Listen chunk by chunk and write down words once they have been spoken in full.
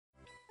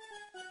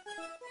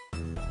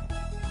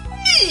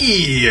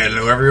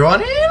Hello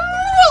everyone, and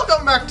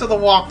welcome back to the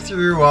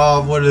walkthrough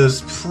of what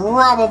is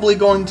probably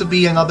going to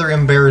be another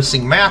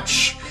embarrassing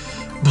match,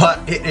 but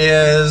it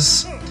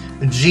is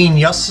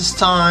Genius's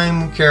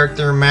time,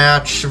 character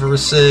match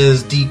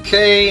versus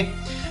DK.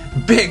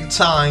 Big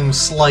time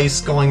slice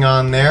going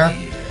on there,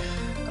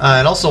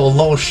 and also a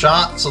low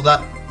shot, so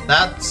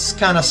that's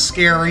kind of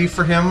scary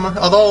for him,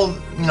 although,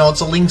 you know,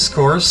 it's a Link's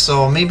course,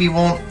 so maybe it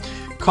won't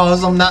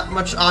cause him that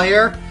much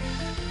ire.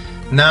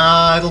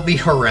 Nah, it'll be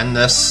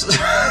horrendous.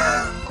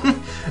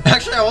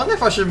 Actually, I wonder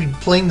if I should be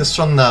playing this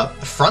from the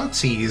front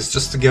tees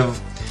just to give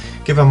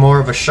him more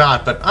of a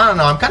shot, but I don't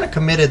know, I'm kind of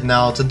committed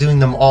now to doing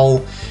them all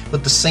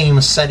with the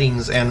same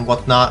settings and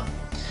whatnot.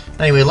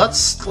 Anyway,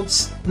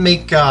 let's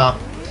make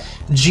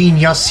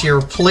Genius here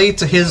play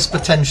to his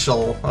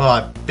potential.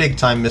 Oh, big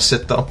time miss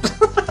it though.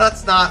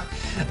 That's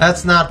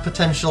not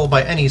potential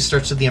by any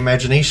stretch of the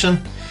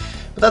imagination.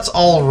 But that's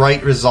all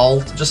right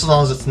result, just as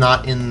long as it's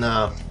not in,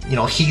 you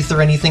know, Heath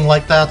or anything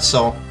like that,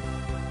 so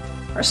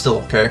we're still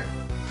okay.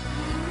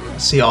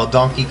 Let's see how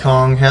Donkey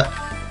Kong's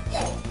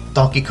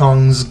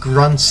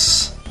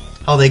grunts,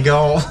 how they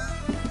go.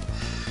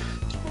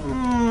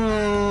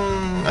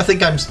 I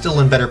think I'm still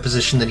in better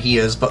position than he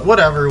is, but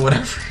whatever.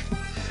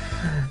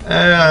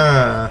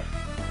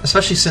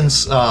 Especially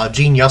since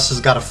Genius has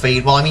got a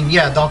fade. Well, I mean,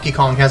 yeah, Donkey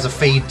Kong has a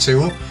fade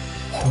too,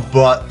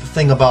 but the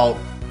thing about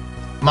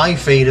my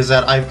fade is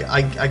that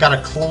I got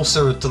it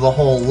closer to the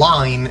whole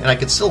line, and I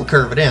could still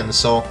curve it in,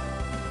 so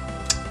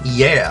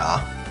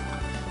yeah.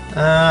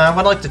 I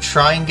would like to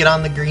try and get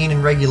on the green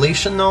in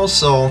regulation though,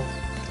 so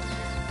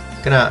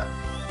gonna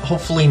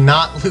hopefully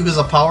not lose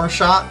a power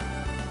shot.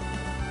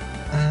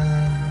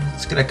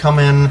 It's gonna come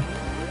in.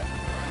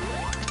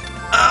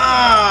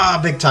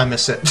 Big time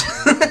miss it.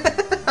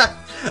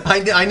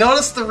 I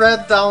noticed the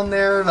red down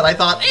there, but I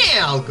thought,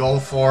 I'll go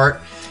for it.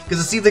 Because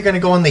it's either going to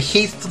go in the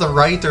Heath to the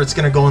right, or it's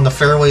going to go in the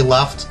fairway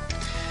left.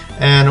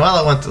 And, well,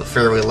 it went to the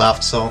fairway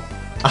left, so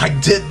I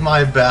did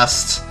my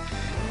best.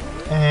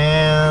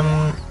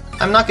 And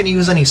I'm not going to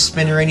use any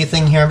spin or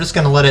anything here. I'm just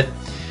going to let it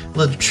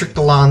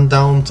trickle on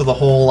down to the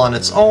hole on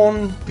its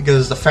own,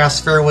 because the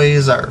fast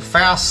fairways are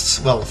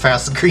fast. Well, the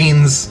fast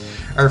greens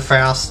are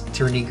fast,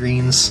 tourney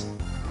greens.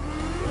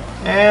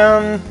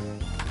 And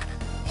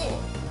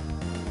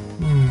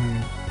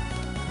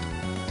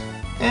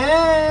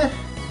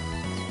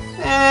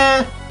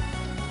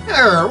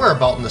we're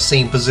about in the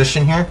same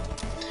position here.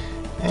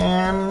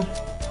 And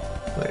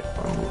wait,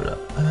 I'll move it up.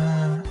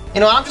 You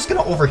know, I'm just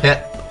gonna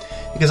overhit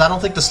because I don't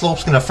think the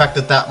slope's gonna affect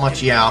it that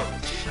much. Yeah,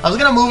 I was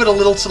gonna move it a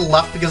little to the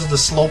left because of the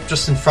slope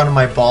just in front of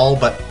my ball,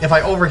 but if I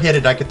overhit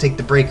it, I could take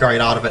the brake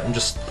right out of it and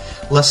just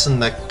lessen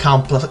the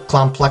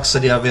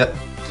complexity of it.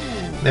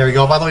 There we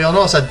go. By the way, you'll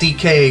notice that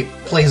DK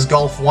plays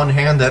golf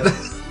one-handed.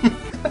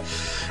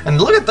 And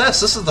look at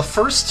this. This is the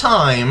first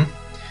time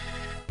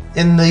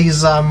in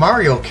these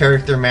Mario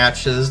character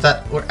matches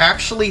that we're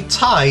actually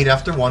tied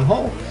after one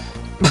hole.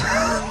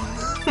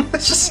 It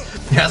just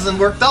hasn't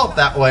worked out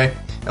that way.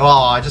 Oh,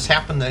 I just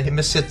happened to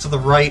miss-hit to the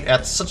right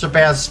at such a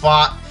bad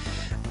spot.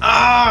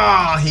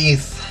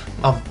 Heath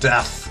of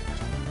death.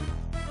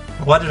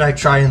 Why did I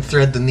try and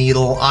thread the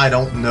needle? I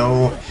don't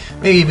know.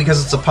 Maybe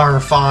because it's a par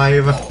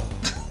 5.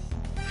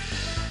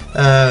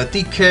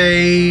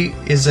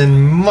 DK is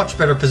in much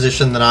better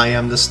position than I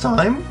am this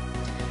time.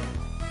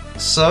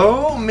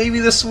 So, maybe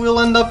this will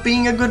end up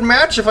being a good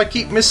match if I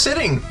keep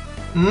miss-hitting.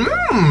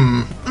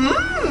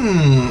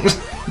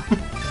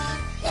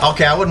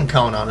 Okay, I wouldn't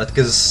count on it,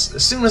 because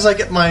as soon as I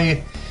get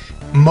my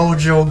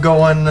mojo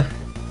going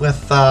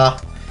with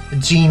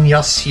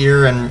Genius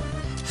here and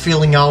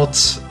feeling out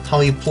how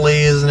he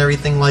plays and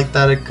everything like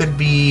that, it could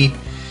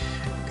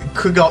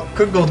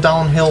go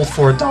downhill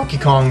for Donkey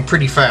Kong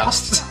pretty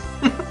fast.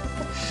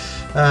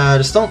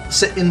 Just don't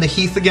sit in the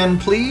Heath again,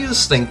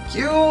 please. Thank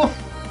you.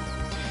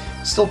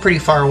 Still pretty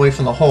far away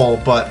from the hole,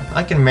 but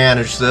I can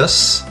manage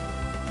this.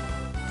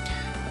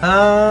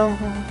 I'm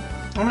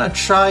gonna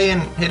try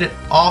and hit it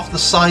off the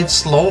side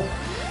slope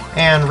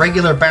and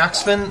regular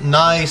backspin.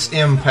 Nice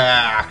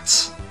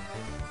impact.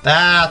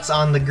 That's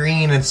on the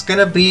green. It's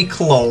gonna be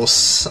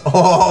close.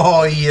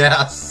 Oh,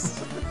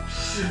 yes.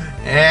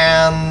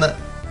 And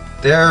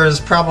there's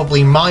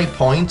probably my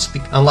point,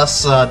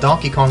 unless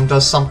Donkey Kong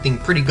does something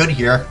pretty good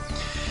here.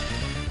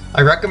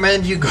 I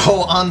recommend you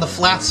go on the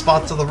flat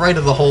spot to the right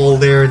of the hole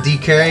there,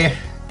 DK.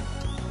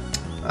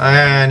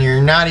 And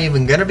you're not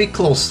even gonna be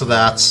close to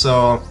that,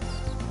 so...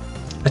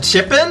 A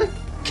chip in?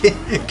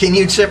 Can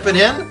you chip it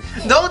in?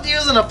 Don't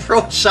use an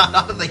approach shot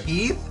out of the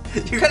Heath.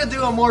 You gotta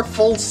do a more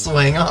full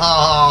swing.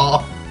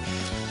 Oh,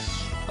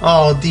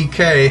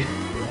 DK.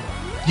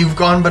 You've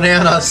gone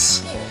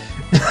bananas.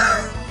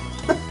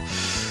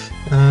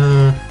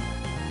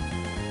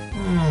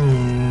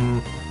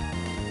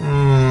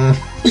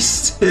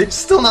 He's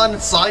still not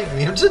inside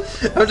me. I'm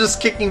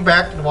just kicking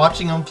back and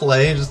watching him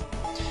play.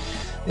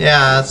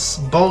 Yeah, it's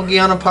bogey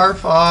on a par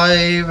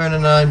 5, and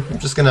then I'm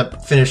just gonna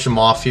finish him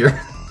off here.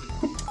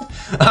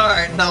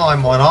 Alright, now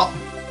I'm one up.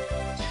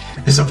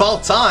 It's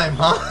about time,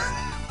 huh?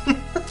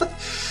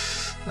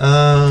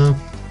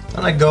 I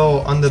gonna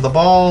go under the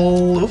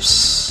ball. Oops.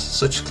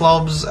 Switch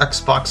clubs.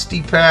 Xbox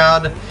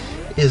D-pad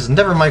is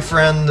never my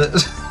friend.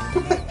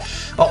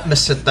 Oh,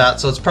 mishit that.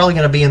 So it's probably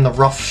gonna be in the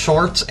rough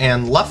short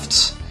and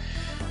left.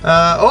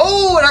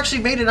 Oh, it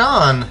actually made it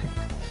on.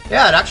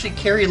 Yeah, it actually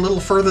carried a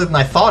little further than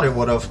I thought it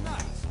would have.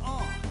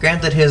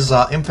 Granted, his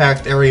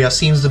impact area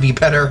seems to be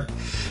better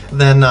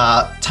than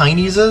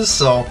Tiny's is,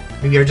 so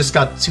maybe I just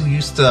got too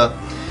used to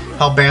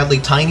how badly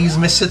Tiny's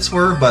mishits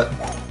were, but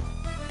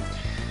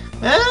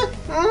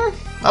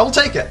I will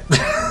take it.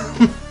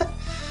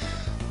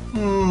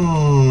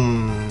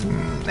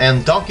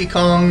 And Donkey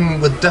Kong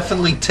would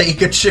definitely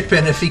take a chip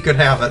in if he could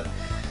have it.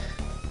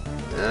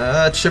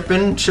 Chip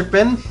in.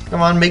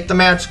 Come on, make the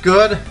match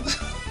good.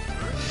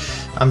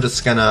 I'm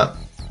just gonna,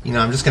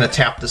 I'm just gonna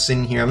tap this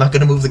in here. I'm not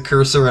gonna move the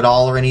cursor at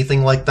all or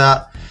anything like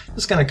that.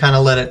 Just gonna kind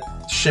of let it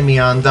shimmy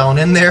on down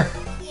in there.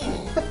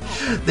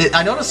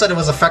 I noticed that it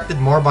was affected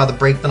more by the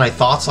break than I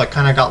thought, so I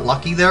kind of got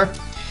lucky there.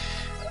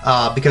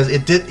 Because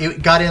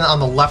it got in on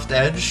the left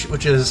edge,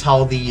 which is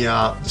how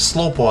the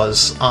slope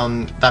was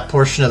on that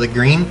portion of the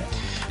green.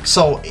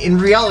 So in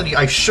reality,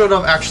 I should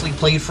have actually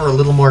played for a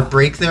little more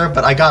break there,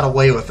 but I got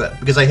away with it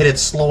because I hit it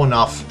slow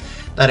enough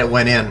that it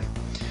went in.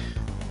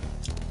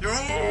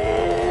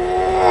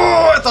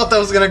 Oh, I thought that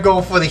was gonna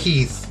go for the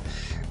Heath,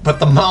 but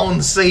the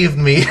mound saved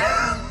me.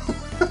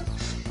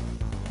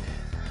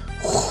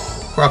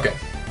 Okay.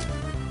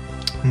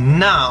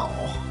 Now,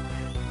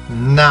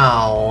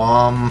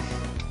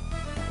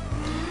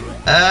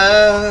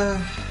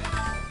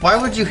 why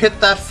would you hit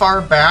that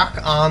far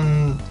back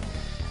on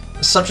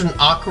such an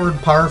awkward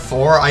par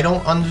 4? I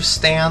don't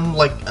understand.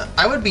 Like,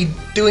 I would be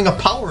doing a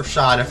power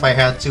shot if I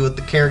had to with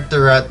the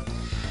character at...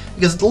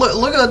 Because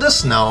look at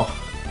this now.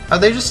 Are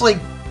they just, like,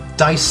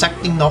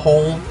 dissecting the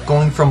hole,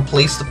 going from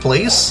place to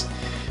place?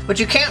 But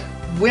you can't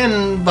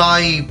win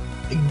by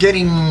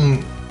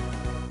getting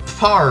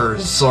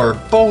pars or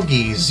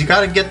bogeys. You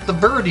gotta get the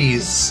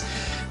birdies.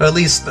 Or at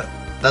least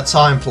that's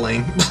how I'm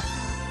playing.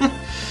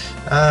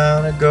 I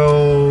wanna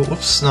go...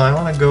 Whoops, no, I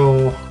wanna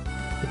go...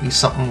 Maybe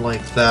something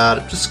like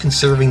that. Just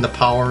conserving the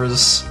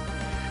powers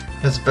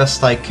as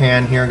best I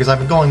can here, because I've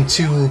been going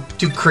too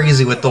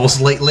crazy with those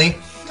lately.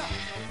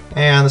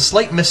 And the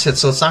slight mishit,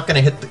 so it's not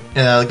going to hit,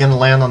 gonna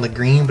land on the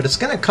green, but it's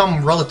going to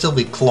come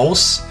relatively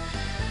close.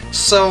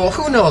 So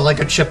who knows? I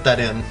could chip that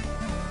in.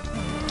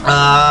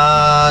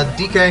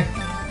 DK,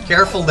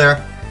 careful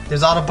there.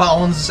 There's out of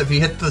bounds if you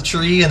hit the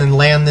tree and then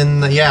land in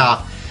the,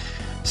 yeah.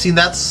 See,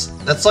 that's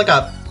like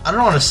a, I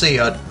don't want to say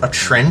a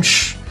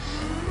trench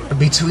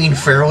between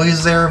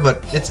fairways there,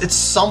 but it's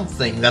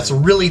something that's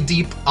really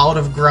deep, out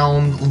of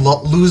ground,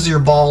 lose your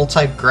ball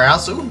type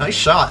grass. Ooh, nice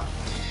shot.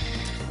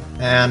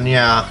 And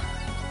yeah,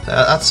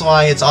 that's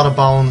why it's out of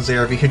bounds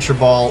there if you hit your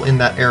ball in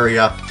that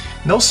area.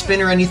 No spin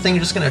or anything,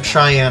 you're just gonna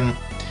try and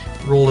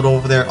roll it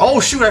over there.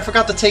 Oh shoot, I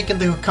forgot to take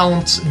into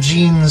account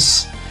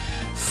Gene's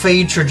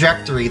fade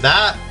trajectory.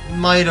 That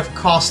might have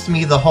cost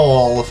me the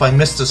hole if I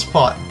missed this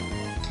putt.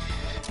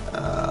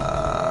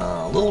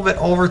 A little bit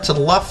over to the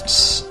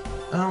left.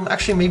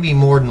 Actually, maybe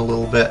more than a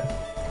little bit,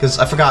 because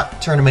I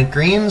forgot tournament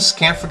greens.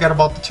 Can't forget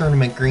about the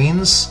tournament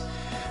greens.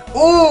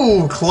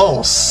 Ooh,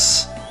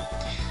 close.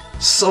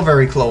 So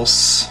very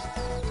close.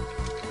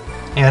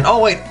 And,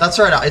 oh wait, that's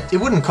right, it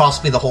wouldn't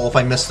cost me the hole if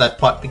I missed that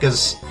putt,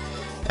 because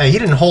he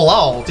didn't hole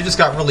out, he just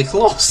got really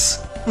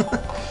close.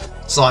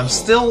 So I'm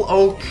still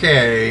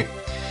okay.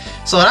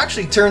 So it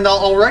actually turned out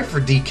alright for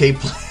DK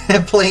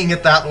playing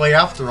it that way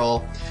after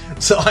all.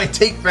 So I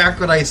take back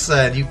what I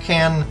said, you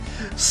can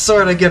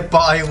sort of get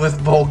by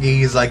with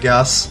bogeys, I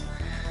guess.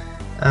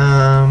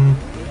 Yeah,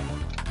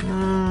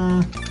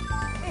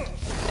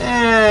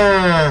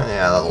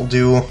 that'll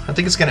do. I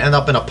think it's gonna end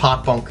up in a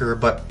pot bunker,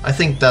 but I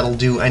think that'll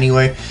do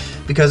anyway,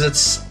 because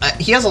it's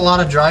he has a lot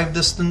of drive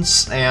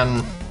distance,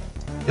 and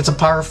it's a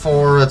par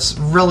 4. It's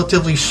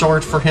relatively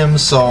short for him,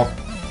 so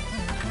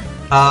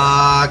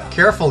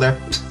careful there.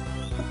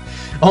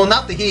 Oh,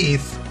 not the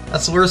Heath.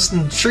 That's worse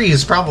than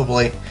trees,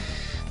 probably.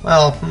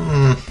 Well,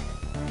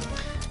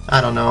 I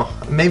don't know.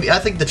 Maybe I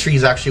think the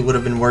trees actually would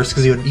have been worse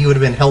because he would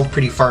have been held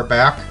pretty far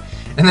back,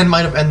 and then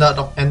might have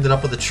ended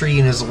up with a tree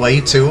in his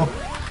way too.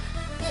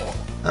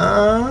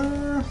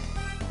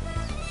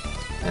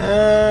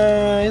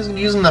 He's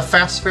using the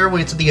fast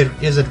fairway to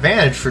his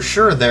advantage for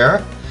sure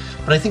there,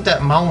 but I think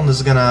that mound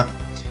is gonna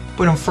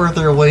put him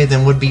further away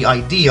than would be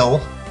ideal.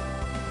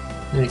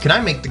 Can I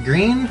make the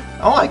green?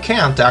 Oh, I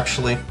can't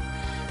actually.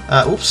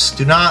 Oops!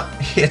 Do not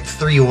hit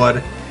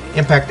 3-wood.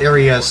 Impact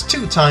area is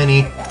too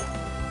tiny.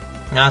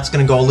 Now it's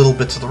going to go a little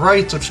bit to the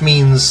right, which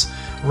means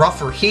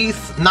rough or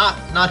Heath. Not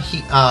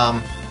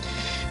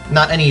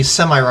any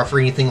semi-rough or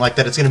anything like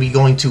that. It's going to be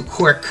going too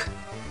quick,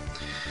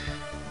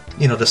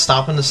 to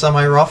stop in the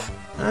semi-rough.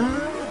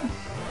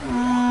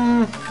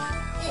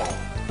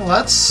 Well,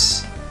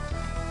 that's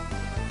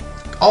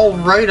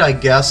alright, I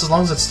guess, as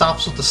long as it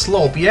stops with the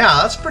slope.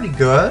 Yeah, that's pretty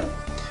good.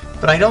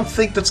 But I don't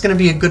think that's going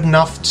to be good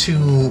enough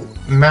to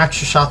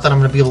match a shot that I'm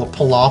going to be able to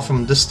pull off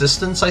from this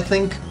distance, I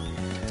think.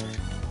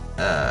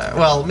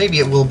 Well, maybe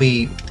it will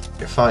be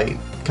if I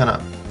kind kind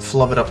of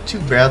flub it up too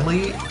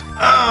badly.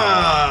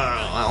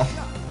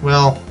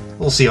 Well,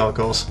 we'll see how it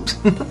goes.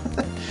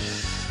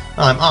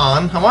 I'm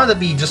on. I wanted to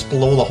be just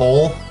below the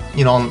hole,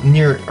 you know,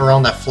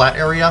 around that flat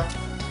area.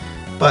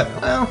 But,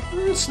 well,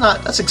 it's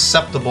not, that's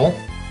acceptable.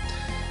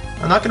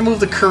 I'm not going to move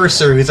the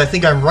cursor because I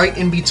think I'm right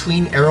in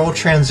between arrow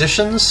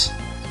transitions.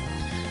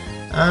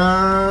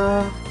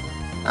 That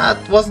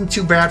wasn't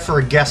too bad for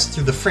a guess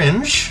through the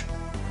fringe.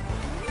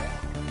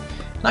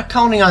 Not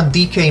counting on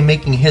DK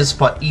making his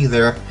putt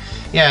either.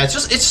 Yeah,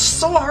 it's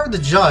so hard to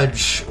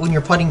judge when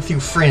you're putting through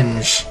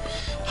fringe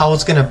how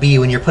it's gonna be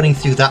when you're putting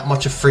through that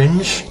much of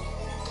fringe.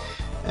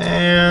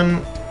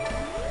 And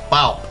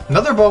wow,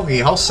 another bogey,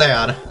 how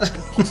sad.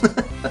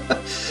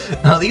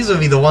 Now these would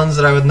be the ones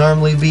that I would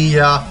normally be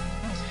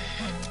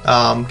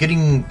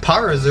getting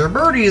pars or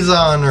birdies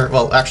on, or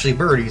well, actually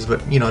birdies,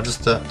 but you know,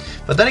 just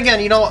but then again,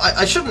 you know,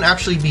 I shouldn't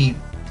actually be.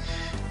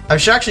 I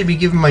should actually be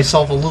giving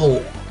myself a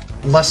little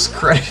less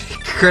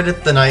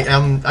credit than I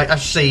am. I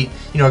should say,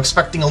 you know,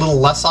 expecting a little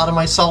less out of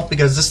myself,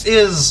 because this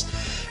is,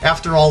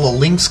 after all, the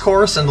links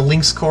course, and the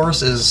links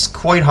course is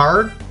quite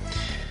hard.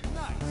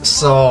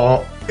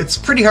 So it's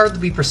pretty hard to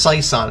be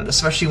precise on it,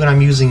 especially when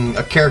I'm using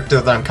a character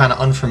that I'm kind of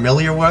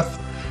unfamiliar with,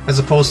 as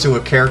opposed to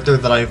a character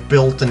that I've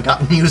built and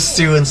gotten used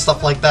to and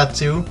stuff like that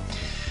too.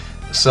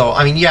 So,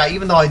 I mean, yeah,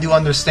 even though I do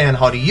understand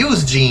how to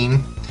use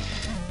Gene,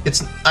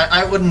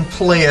 I wouldn't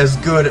play as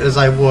good as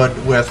I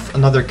would with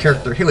another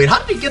character. Hey, wait, how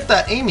did he get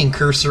that aiming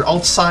cursor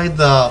outside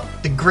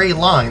the gray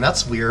line?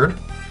 That's weird.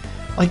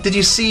 Like, did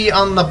you see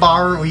on the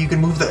bar where you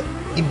can move the,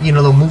 you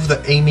know, move the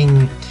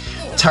aiming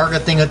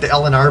target thing at the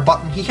L and R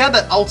button? He had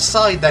that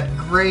outside that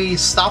gray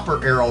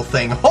stopper arrow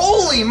thing.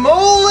 Holy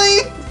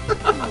moly!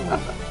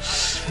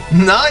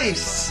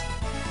 Nice!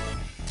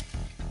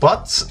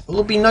 But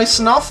it'll be nice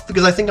enough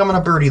because I think I'm gonna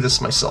birdie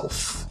this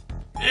myself.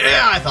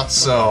 Yeah, I thought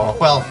so.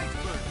 Well,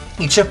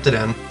 he chipped it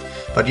in,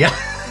 but yeah.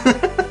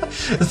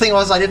 The thing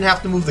was, I didn't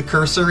have to move the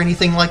cursor or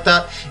anything like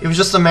that. It was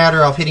just a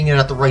matter of hitting it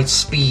at the right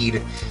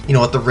speed, you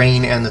know, at the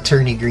rain and the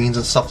tourney greens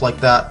and stuff like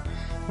that.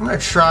 I'm gonna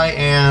try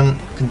and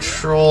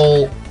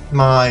control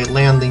my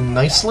landing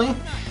nicely.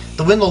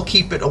 The wind will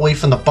keep it away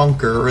from the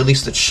bunker, or at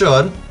least it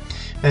should.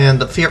 And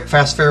the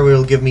fast fairway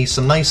will give me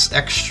some nice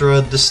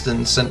extra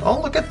distance. And oh,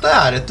 look at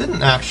that! It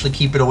didn't actually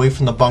keep it away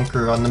from the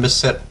bunker on the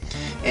mishit.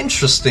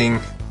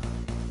 Interesting.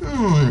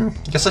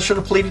 Guess I should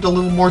have played it a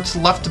little more to the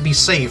left to be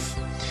safe.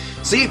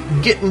 See,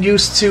 getting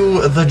used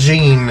to the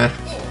Gene.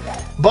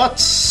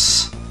 But,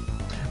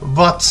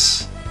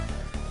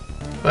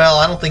 well,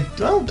 I don't think,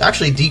 well,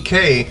 actually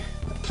DK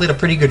played a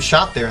pretty good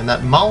shot there, and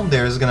that mound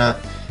there is gonna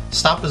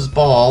stop his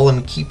ball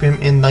and keep him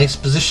in nice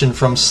position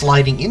from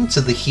sliding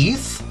into the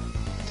heath.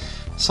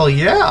 So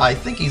yeah, I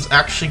think he's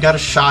actually got a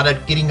shot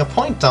at getting a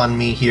point on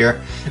me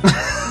here.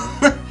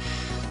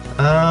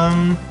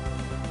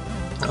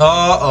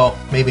 Uh-oh,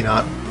 maybe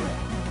not.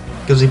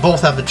 Because we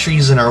both have the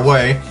trees in our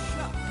way.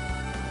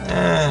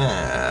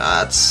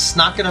 That's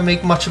not going to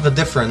make much of a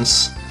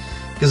difference.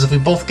 Because if we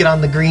both get on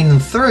the green in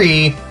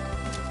 3...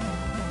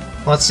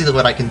 Let's see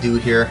what I can do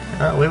here.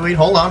 Wait,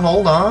 hold on.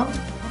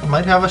 I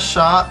might have a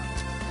shot.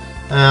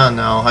 Oh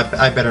no,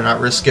 I better not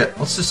risk it.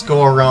 Let's just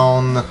go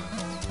around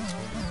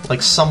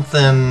like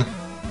something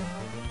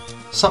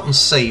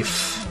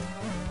safe.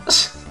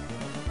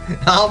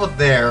 How about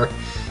there?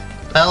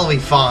 That'll be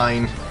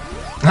fine.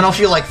 I don't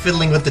feel like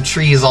fiddling with the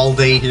trees all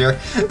day here.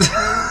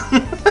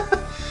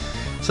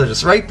 So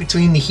just right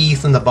between the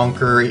heath and the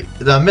bunker.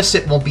 The miss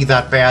hit won't be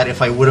that bad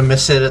if I would have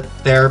miss hit it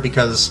there,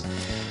 because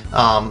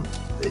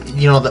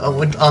you know,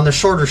 on the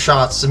shorter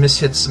shots the miss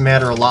hits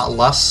matter a lot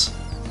less.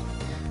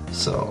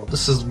 So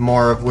this is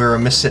more of where a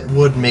miss hit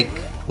would make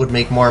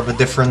more of a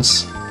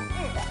difference.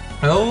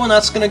 Oh, and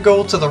that's gonna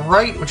go to the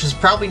right, which is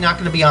probably not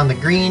gonna be on the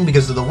green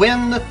because of the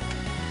wind.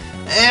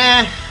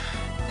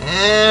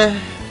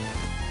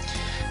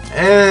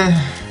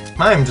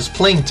 I'm just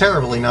playing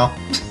terribly now.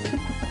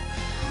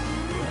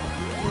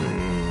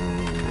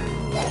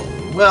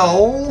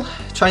 Well,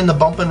 trying to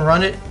bump and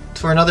run it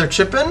for another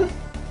chip-in?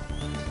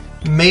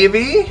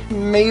 Maybe,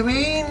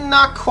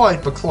 not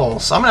quite, but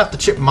close. I'm gonna have to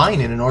chip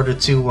mine in order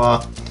to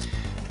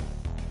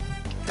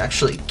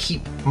actually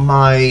keep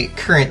my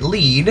current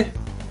lead.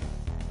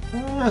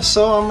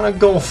 So I'm gonna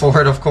go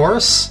for it, of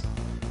course.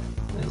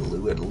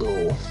 Maybe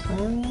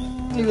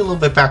a little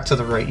bit back to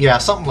the right. Yeah,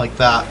 something like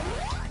that.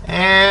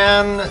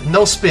 And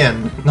no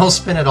spin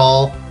at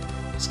all.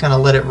 Just kind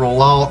of let it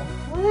roll out.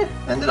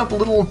 Ended up a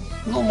little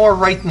more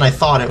right than I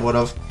thought it would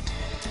have.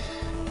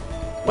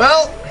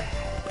 Well,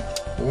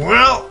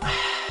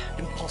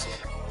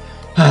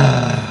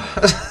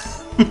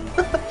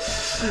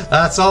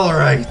 that's all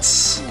right.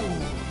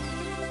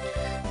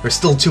 We're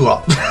still 2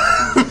 up.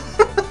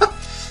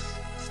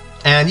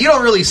 And you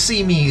don't really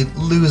see me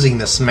losing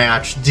this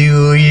match,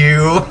 do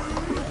you?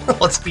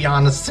 Let's be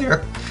honest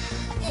here.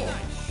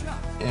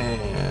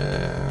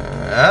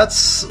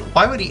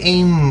 Why would he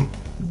aim,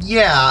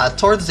 yeah,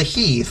 towards the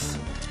heath?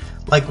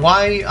 Like,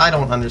 why? I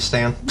don't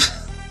understand.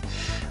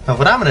 Now,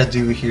 what I'm gonna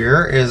do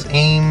here is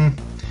aim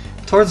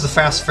towards the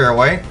fast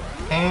fairway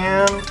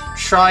and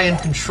try and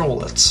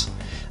control it.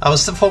 I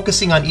was still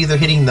focusing on either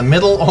hitting the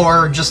middle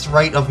or just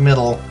right of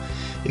middle,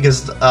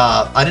 because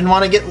I didn't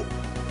want to get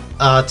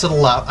to the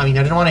left. I mean,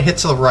 I didn't want to hit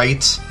to the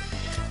right.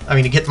 I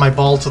mean, to get my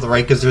ball to the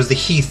right, because there's the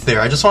heath there.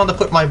 I just wanted to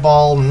put my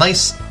ball in a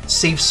nice,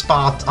 safe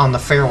spot on the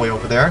fairway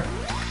over there.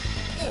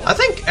 I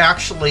think,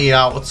 actually,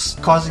 what's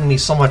causing me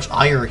so much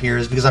ire here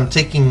is because I'm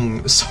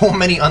taking so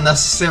many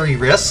unnecessary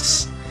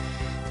risks,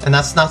 and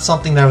that's not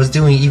something that I was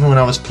doing even when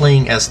I was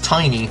playing as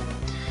Tiny.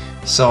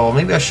 So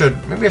maybe I should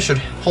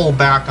hold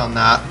back on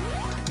that.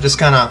 Just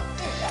kind of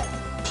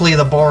play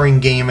the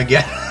boring game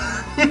again.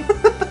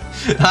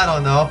 I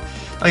don't know.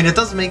 I mean, it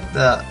does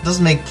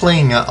make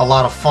playing a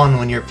lot of fun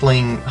when you're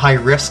playing high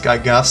risk, I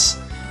guess.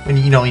 When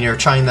when you're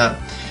trying to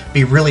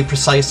be really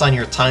precise on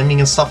your timing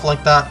and stuff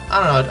like that.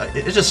 I don't know.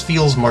 It just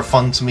feels more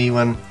fun to me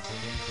when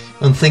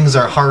things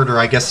are harder,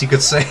 I guess you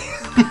could say.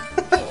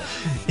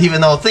 Even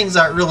though things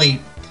aren't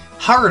really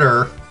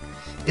harder,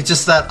 it's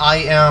just that I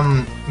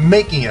am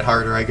making it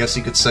harder, I guess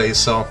you could say.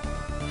 So,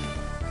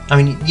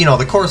 I mean,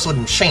 the course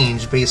wouldn't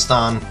change based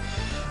on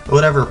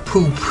whatever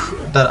poop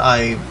that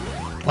I...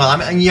 Well, I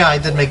mean, yeah, I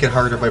did make it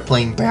harder by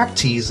playing back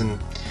tees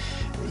and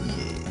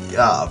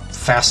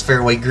fast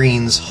fairway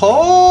greens.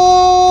 Oh!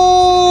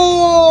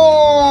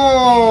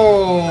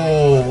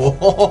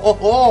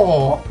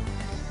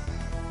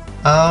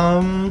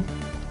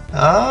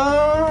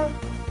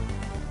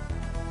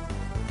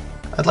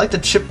 I'd like to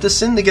chip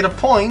this in to get a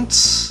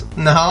point.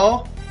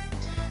 No.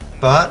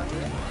 But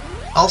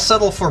I'll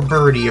settle for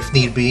birdie if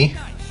need be.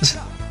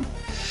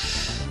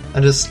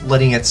 I'm just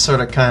letting it sort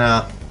of kind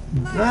of...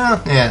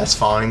 yeah, it's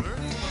fine.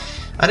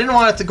 I didn't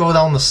want it to go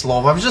down the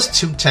slope. I was just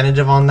too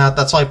tentative on that.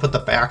 That's why I put the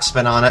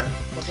backspin on it.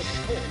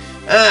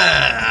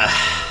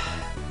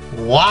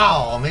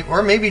 Wow.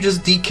 Or maybe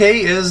just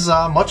DK is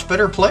a much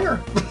better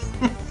player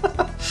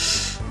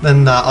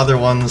than the other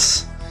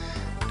ones.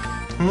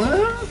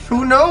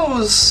 Who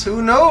knows?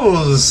 Who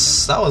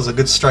knows? That was a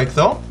good strike,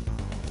 though.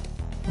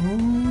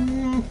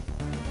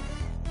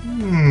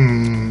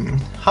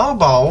 How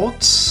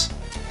about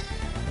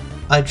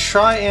I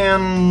try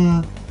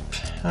and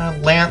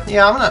land...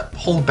 Yeah, I'm gonna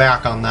hold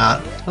back on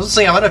that. I was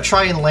saying I'm gonna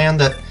try and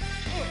land it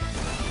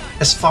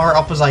as far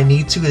up as I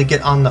need to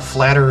get on the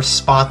flatter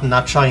spot and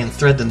not try and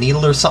thread the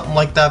needle or something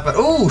like that. But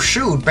oh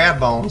shoot, bad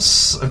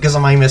bounce because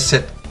of my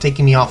mishit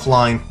taking me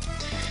offline.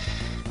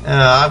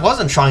 I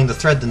wasn't trying to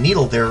thread the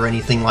needle there or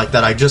anything like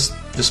that. I just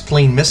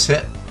plain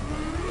mishit.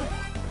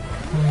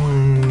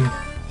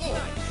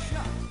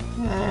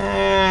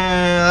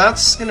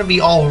 That's gonna be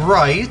all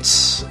right.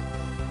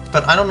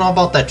 But I don't know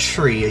about that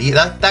tree.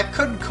 That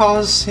could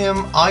cause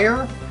him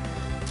ire,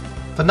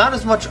 but not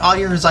as much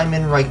ire as I'm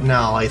in right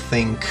now, I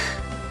think.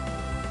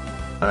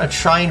 I'm gonna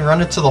try and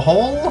run it to the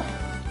hole,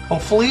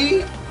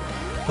 hopefully.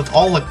 With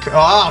all the...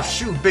 Oh,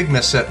 shoot, big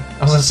miss hit.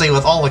 I was gonna say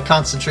with all the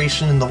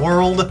concentration in the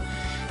world.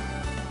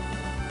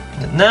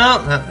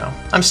 No.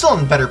 I'm still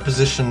in better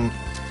position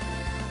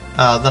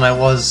than I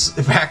was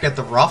back at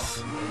the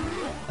rough.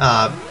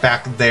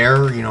 Back there,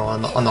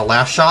 on the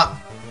last shot.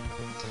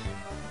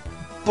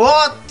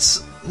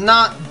 But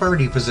not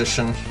birdie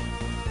position,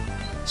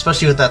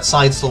 especially with that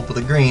side slope of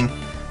the green.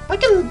 I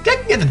can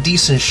get a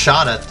decent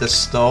shot at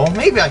this, though.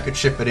 Maybe I could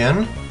chip it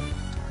in.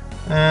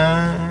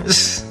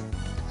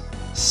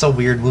 So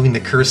weird moving the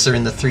cursor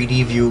in the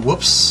 3D view.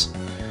 Whoops.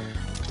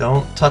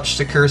 Don't touch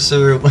the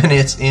cursor when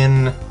it's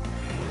in...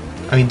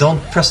 I mean, don't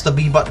press the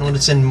B button when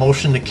it's in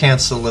motion to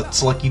cancel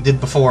it, like you did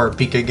before,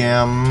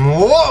 PkGam.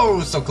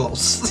 Whoa, so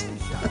close.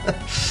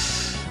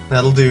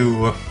 That'll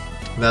do.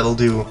 That'll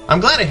do. I'm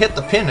glad I hit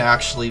the pin,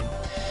 actually,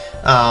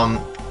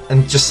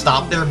 and just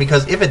stopped there,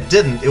 because if it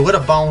didn't, it would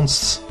have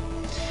bounced.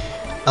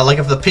 Like,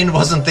 if the pin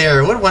wasn't there,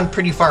 it would have went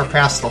pretty far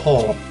past the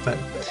hole. But,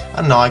 I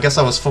don't know, I guess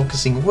I was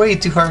focusing way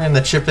too hard on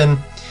the chip-in.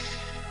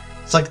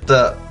 It's like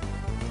the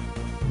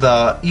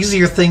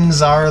easier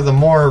things are, the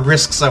more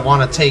risks I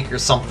want to take or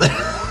something.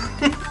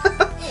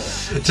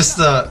 Just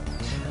to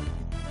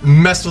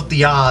mess with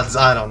the odds,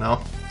 I don't know.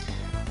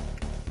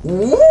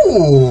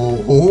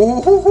 Ooh,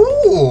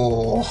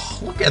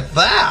 look at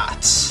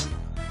that!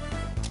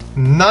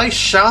 Nice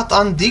shot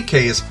on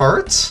DK's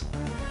part.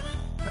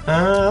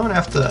 I'm gonna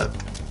have to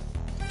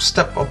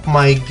step up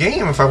my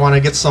game if I want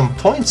to get some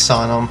points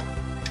on him.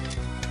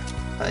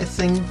 I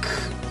think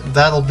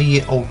that'll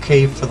be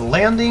okay for the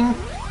landing.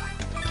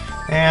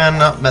 And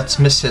that's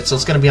mishit, so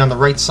it's gonna be on the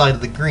right side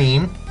of the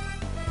green.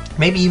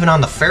 Maybe even on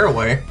the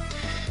fairway.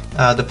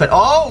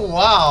 Oh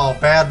wow,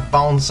 bad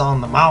bounce on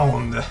the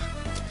mound.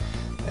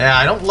 Yeah,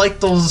 I don't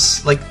like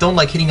those, don't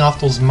like hitting off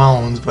those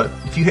mounds, but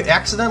if you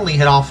accidentally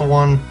hit off of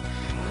one,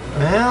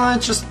 well,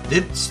 it's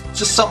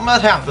just something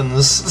that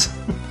happens.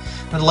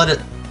 And let it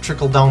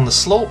trickle down the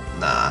slope.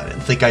 Nah, I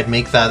didn't think I'd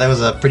make that. That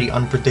was a pretty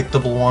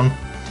unpredictable one.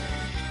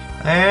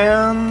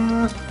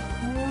 And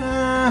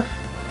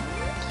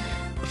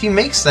if he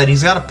makes that,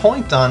 he's got a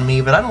point on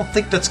me, but I don't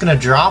think that's gonna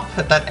drop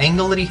at that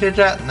angle that he hit it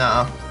at.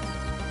 Nah.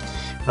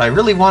 But I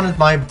really wanted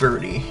my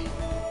birdie.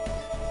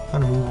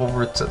 I'm gonna move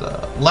over to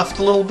the left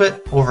a little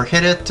bit,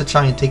 overhit it to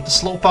try and take the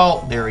slope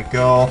out. There we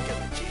go.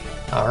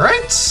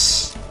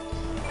 Alright.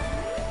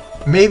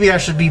 Maybe I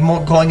should be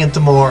going into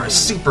more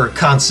super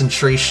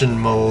concentration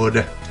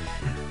mode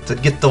to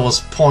get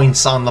those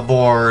points on the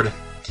board.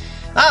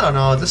 I don't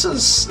know, this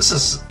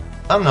is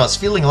I don't know, it's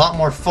feeling a lot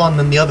more fun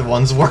than the other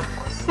ones were.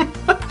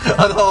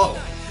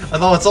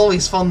 although it's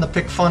always fun to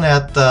pick fun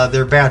at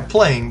their bad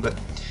playing, but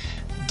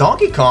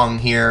Donkey Kong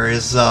here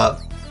is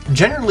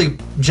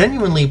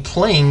genuinely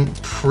playing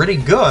pretty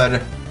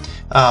good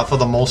for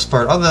the most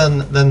part, other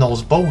than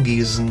those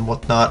bogeys and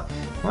whatnot.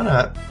 I'm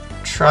gonna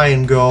try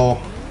and go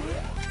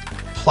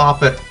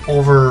plop it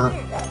over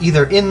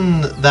either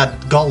in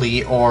that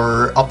gully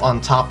or up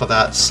on top of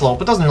that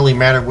slope. It doesn't really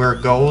matter where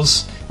it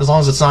goes, as long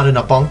as it's not in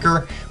a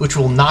bunker, which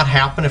will not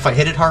happen if I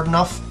hit it hard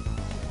enough.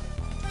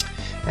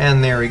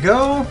 And there we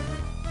go.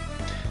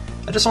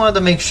 I just wanted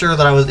to make sure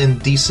that I was in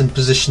decent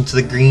position to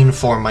the green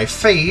for my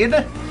fade,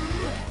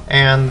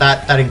 and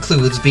that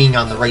includes being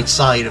on the right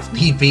side if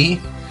need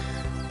be.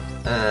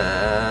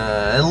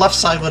 And left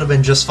side would have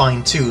been just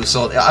fine too,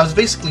 so I was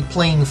basically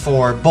playing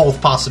for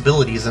both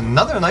possibilities. And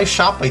another nice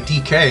shot by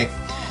DK.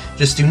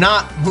 Just do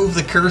not move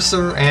the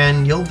cursor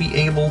and you'll be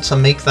able to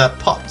make that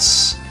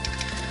putts.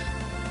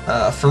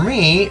 For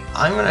me,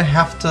 I'm going to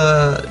have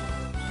to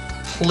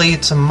play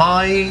to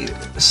my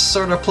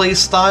sort of play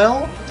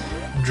style.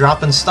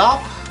 Drop and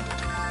stop.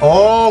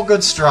 Oh,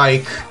 good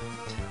strike.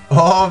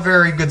 Oh,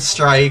 very good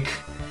strike.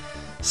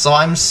 So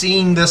I'm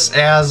seeing this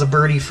as a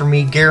birdie for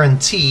me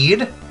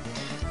guaranteed.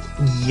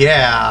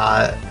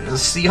 Yeah,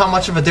 see how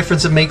much of a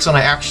difference it makes when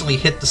I actually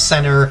hit the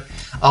center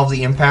of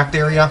the impact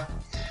area?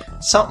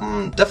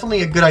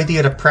 Definitely a good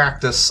idea to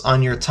practice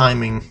on your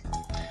timing.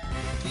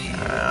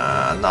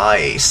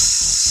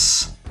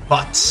 Nice.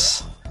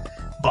 But,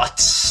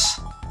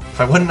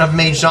 if I wouldn't have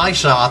made my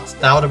shot,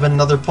 that would have been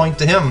another point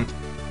to him.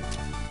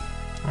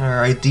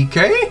 Alright,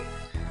 DK.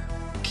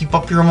 Keep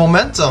up your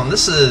momentum.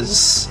 This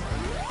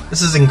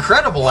is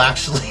incredible,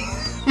 actually.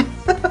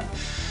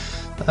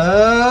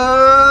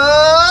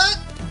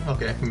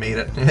 Okay, made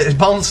it. It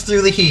bounced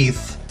through the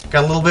heath.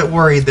 Got a little bit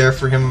worried there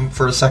for him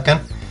for a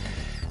second.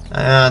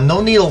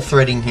 No needle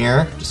threading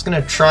here. Just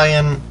gonna try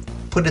and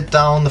put it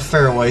down the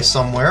fairway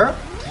somewhere.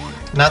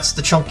 And that's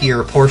the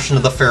chunkier portion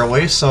of the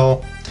fairway,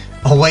 so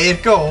away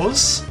it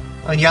goes.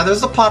 And yeah,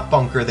 there's the pot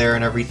bunker there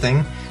and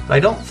everything, but I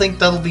don't think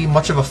that'll be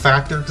much of a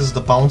factor because of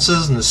the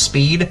bounces and the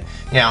speed.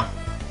 Yeah,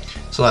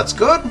 so that's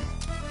good.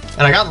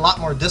 And I got a lot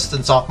more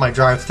distance off my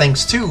drive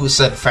thanks to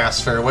said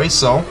fast fairway,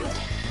 so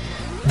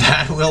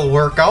that will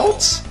work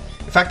out.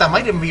 In fact, I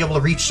might even be able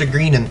to reach the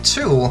green in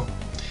 2,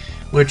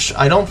 which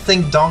I don't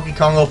think Donkey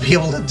Kong will be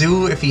able to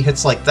do if he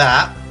hits like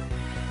that.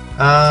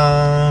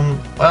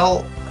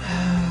 Well,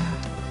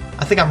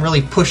 I think I'm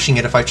really pushing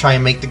it if I try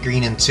and make the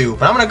green in 2,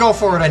 but I'm going to go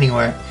for it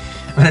anyway.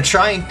 I'm going to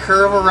try and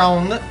curve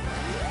around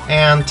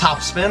and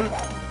topspin.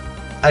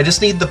 I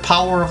just need the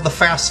power of the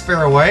fast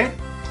fairway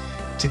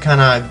to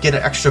kind of get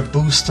an extra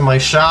boost to my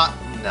shot.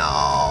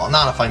 No,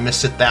 not if I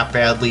miss it that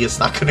badly. It's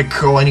not going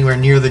to go anywhere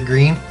near the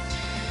green.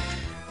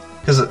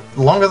 Because the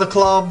longer the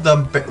club,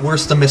 the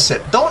worse to miss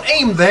it. Don't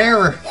aim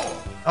there!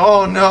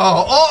 Oh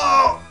no!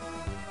 Oh!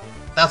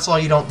 That's why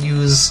you don't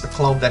use a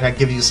club that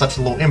gives you such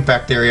a low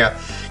impact area.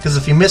 Because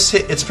if you miss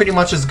hit, it's pretty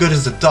much as good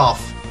as a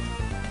duff.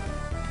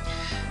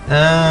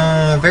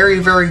 Very,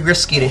 very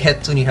risky to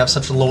hit when you have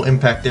such a low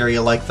impact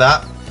area like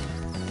that.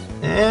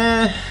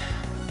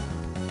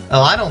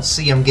 Well, I don't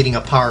see him getting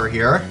a par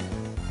here.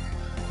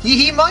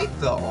 He might,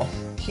 though.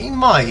 He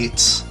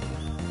might.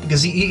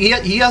 Because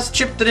he has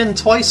chipped it in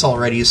twice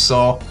already,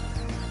 so...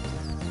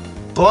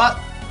 But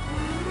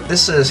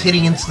this is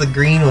hitting into the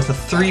green with a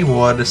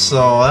 3-wood,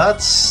 so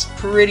that's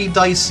pretty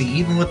dicey,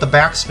 even with the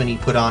backspin he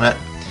put on it.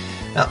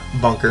 Oh,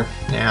 bunker.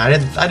 Yeah,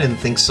 I didn't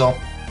think so.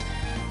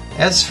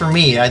 As for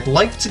me, I'd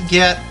like to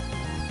get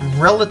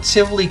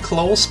relatively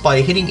close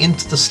by hitting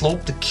into the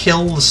slope to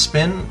kill the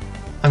spin.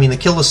 I mean, to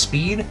kill the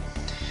speed,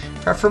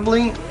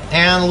 preferably,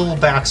 and a little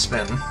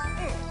backspin.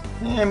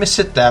 I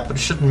mishit that, but it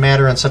shouldn't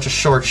matter on such a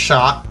short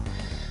shot.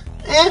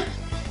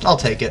 I'll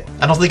take it.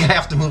 I don't think I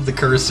have to move the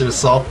cursor,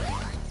 so...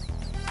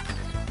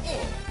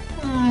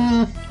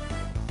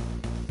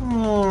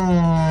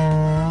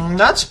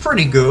 That's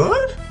pretty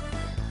good.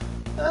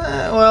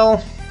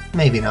 Well,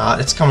 maybe not.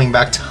 It's coming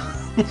back to...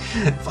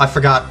 I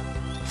forgot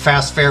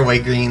fast fairway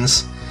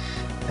greens.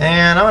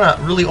 And I'm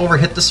gonna really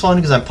overhit this one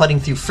because I'm putting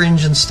through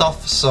fringe and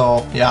stuff,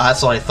 so yeah,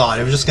 that's what I thought.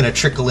 It was just gonna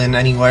trickle in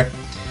anyway.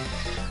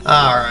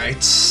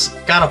 Alright,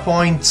 got a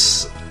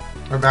point.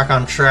 We're back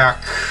on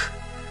track.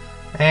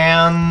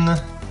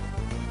 And...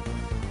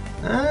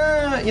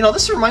 you know,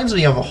 this reminds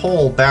me of a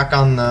hole back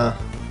on the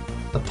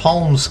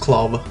Palms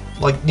Club.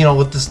 Like, you know,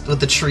 with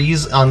the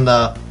trees on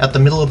at the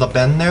middle of the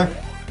bend there.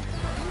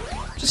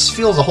 Just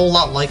feels a whole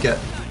lot like it.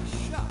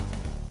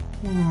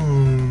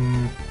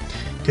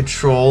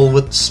 Control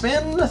with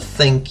spin.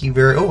 Thank you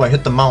very... Oh, I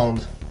hit the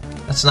mound.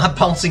 That's not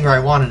bouncing where I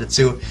wanted it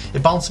to.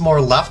 It bounced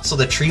more left, so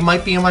the tree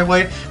might be in my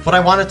way. What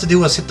I wanted to do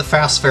was hit the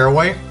fast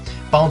fairway,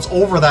 bounce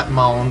over that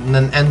mound, and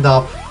then end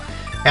up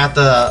at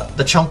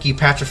the chunky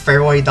patch of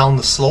fairway down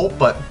the slope,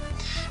 but...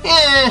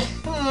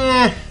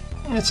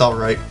 it's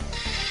alright.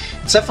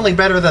 It's definitely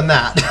better than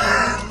that.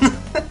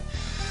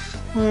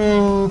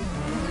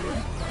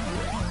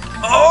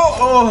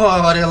 Oh,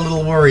 I got a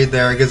little worried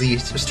there because he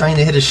was trying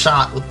to hit a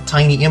shot with the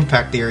tiny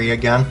impact area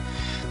again.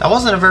 That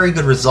wasn't a very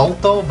good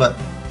result though, but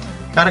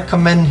gotta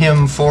commend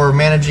him for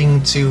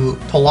managing to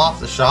pull off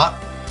the shot.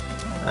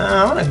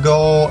 I'm gonna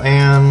go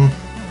and...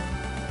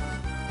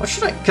 What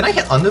should I... Can I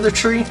hit under the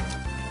tree?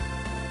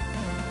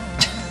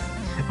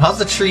 How's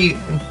the tree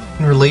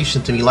in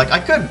relation to me? Like, I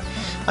could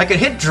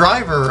hit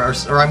driver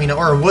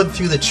or wood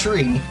through the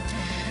tree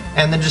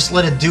and then just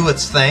let it do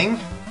its thing.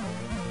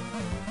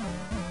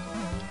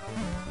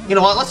 You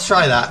know what, let's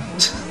try that.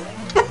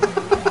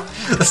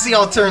 Let's see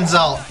how it turns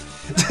out.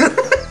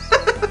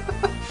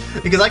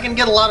 Because I can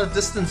get a lot of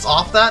distance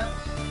off that,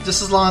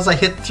 just as long as I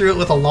hit through it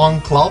with a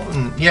long club,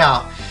 and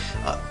yeah.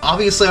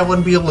 Obviously I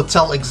wouldn't be able to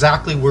tell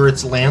exactly where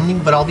it's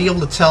landing, but I'll be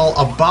able to tell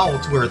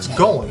about where it's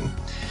going.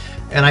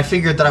 And I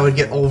figured that I would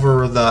get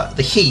over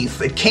the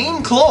heath. It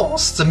came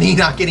close to me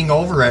not getting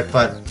over it,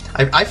 but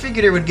I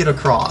figured it would get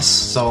across,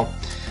 so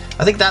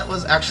I think that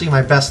was actually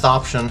my best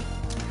option.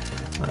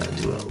 I'm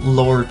gonna do a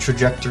lower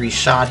trajectory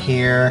shot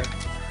here,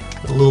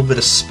 a little bit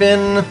of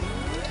spin,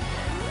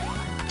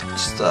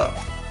 just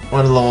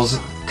one of those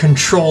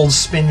controlled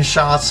spin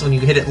shots when you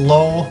hit it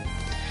low,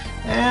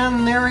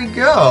 and there we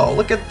go,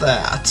 look at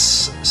that.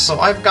 So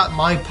I've got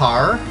my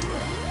par,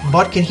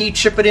 but can he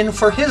chip it in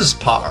for his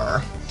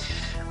par?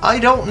 I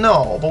don't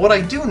know, but what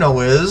I do know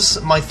is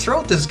my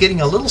throat is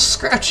getting a little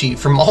scratchy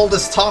from all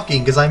this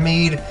talking because I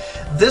made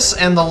this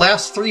and the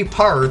last 3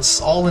 parts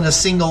all in a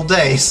single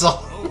day, so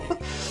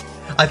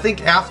I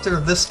think after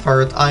this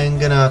part I'm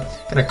gonna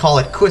call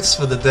it quits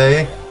for the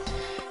day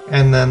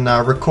and then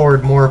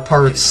record more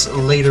parts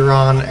later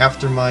on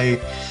after my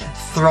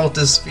throat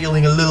is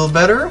feeling a little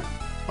better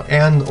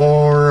and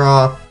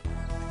or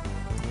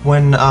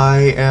when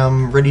I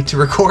am ready to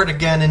record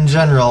again in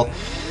general.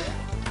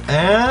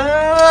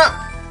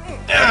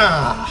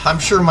 I'm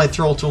sure my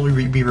throat will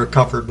be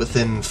recovered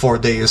within 4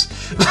 days.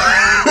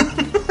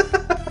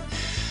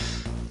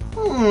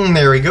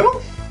 There we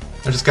go.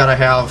 I just gotta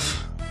have...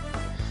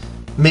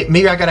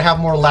 Maybe I gotta have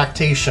more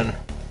lactation.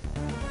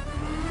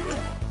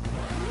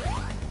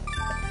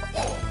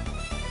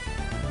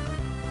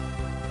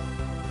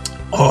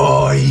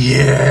 Oh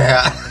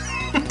yeah!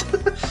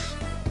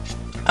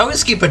 I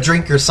always keep a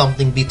drink or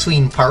something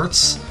between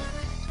parts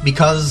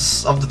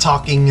because of the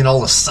talking and all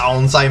the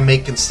sounds I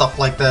make and stuff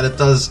like that. It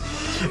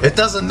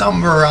does a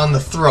number on the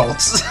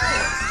throats.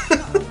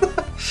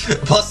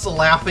 Plus the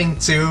laughing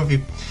too.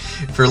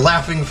 If you're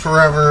laughing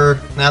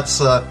forever, that's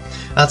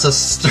a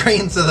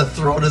strain to the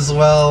throat as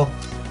well.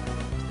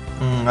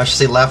 I should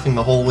say laughing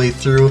the whole way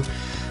through.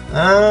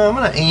 I'm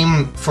gonna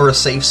aim for a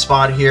safe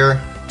spot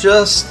here,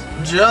 just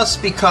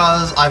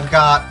because I've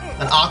got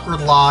an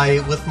awkward lie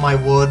with my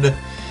wood.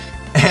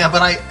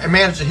 But I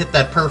managed to hit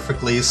that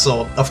perfectly,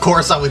 so of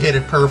course I would hit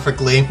it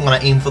perfectly when I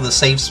aim for the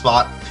safe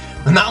spot.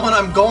 But not when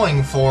I'm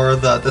going for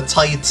the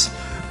tight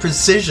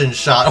precision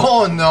shot.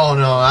 Oh no,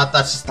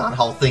 that's just not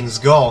how things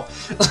go.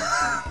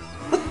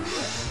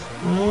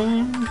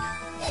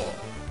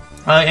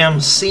 I am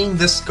seeing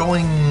this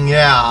going,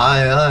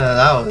 yeah,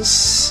 that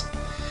was...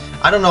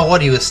 I don't know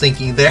what he was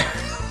thinking there.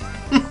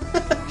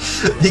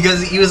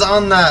 Because he was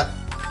on that...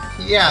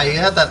 Yeah, he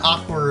had that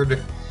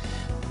awkward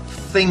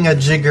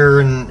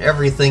thing-a-jigger and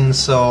everything,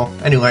 so...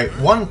 Anyway,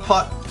 1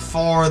 putt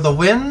for the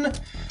win. I'm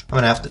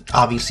gonna have to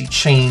obviously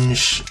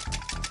change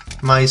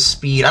my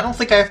speed. I don't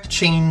think I have to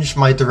change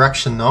my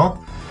direction, though.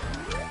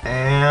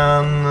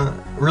 And...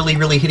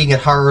 really hitting it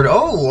hard.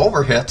 Oh,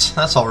 overhit.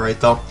 That's alright,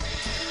 though.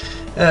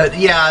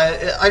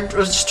 Yeah, I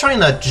was just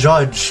trying to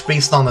judge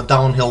based on the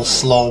downhill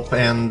slope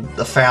and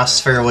the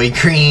fast fairway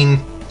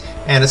green,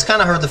 and it's kind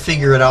of hard to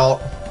figure it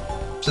out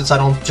since I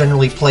don't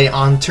generally play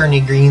on tourney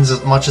greens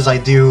as much as I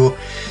do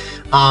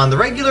on the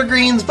regular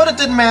greens, but it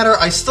didn't matter.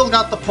 I still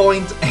got the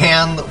point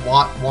and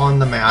won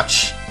the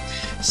match.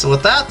 So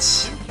with that,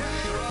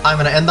 I'm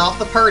going to end off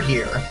the part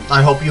here.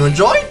 I hope you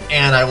enjoyed,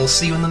 and I will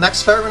see you in the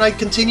next part when I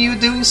continue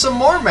doing some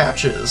more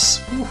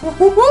matches.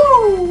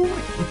 Woo-hoo-hoo-hoo!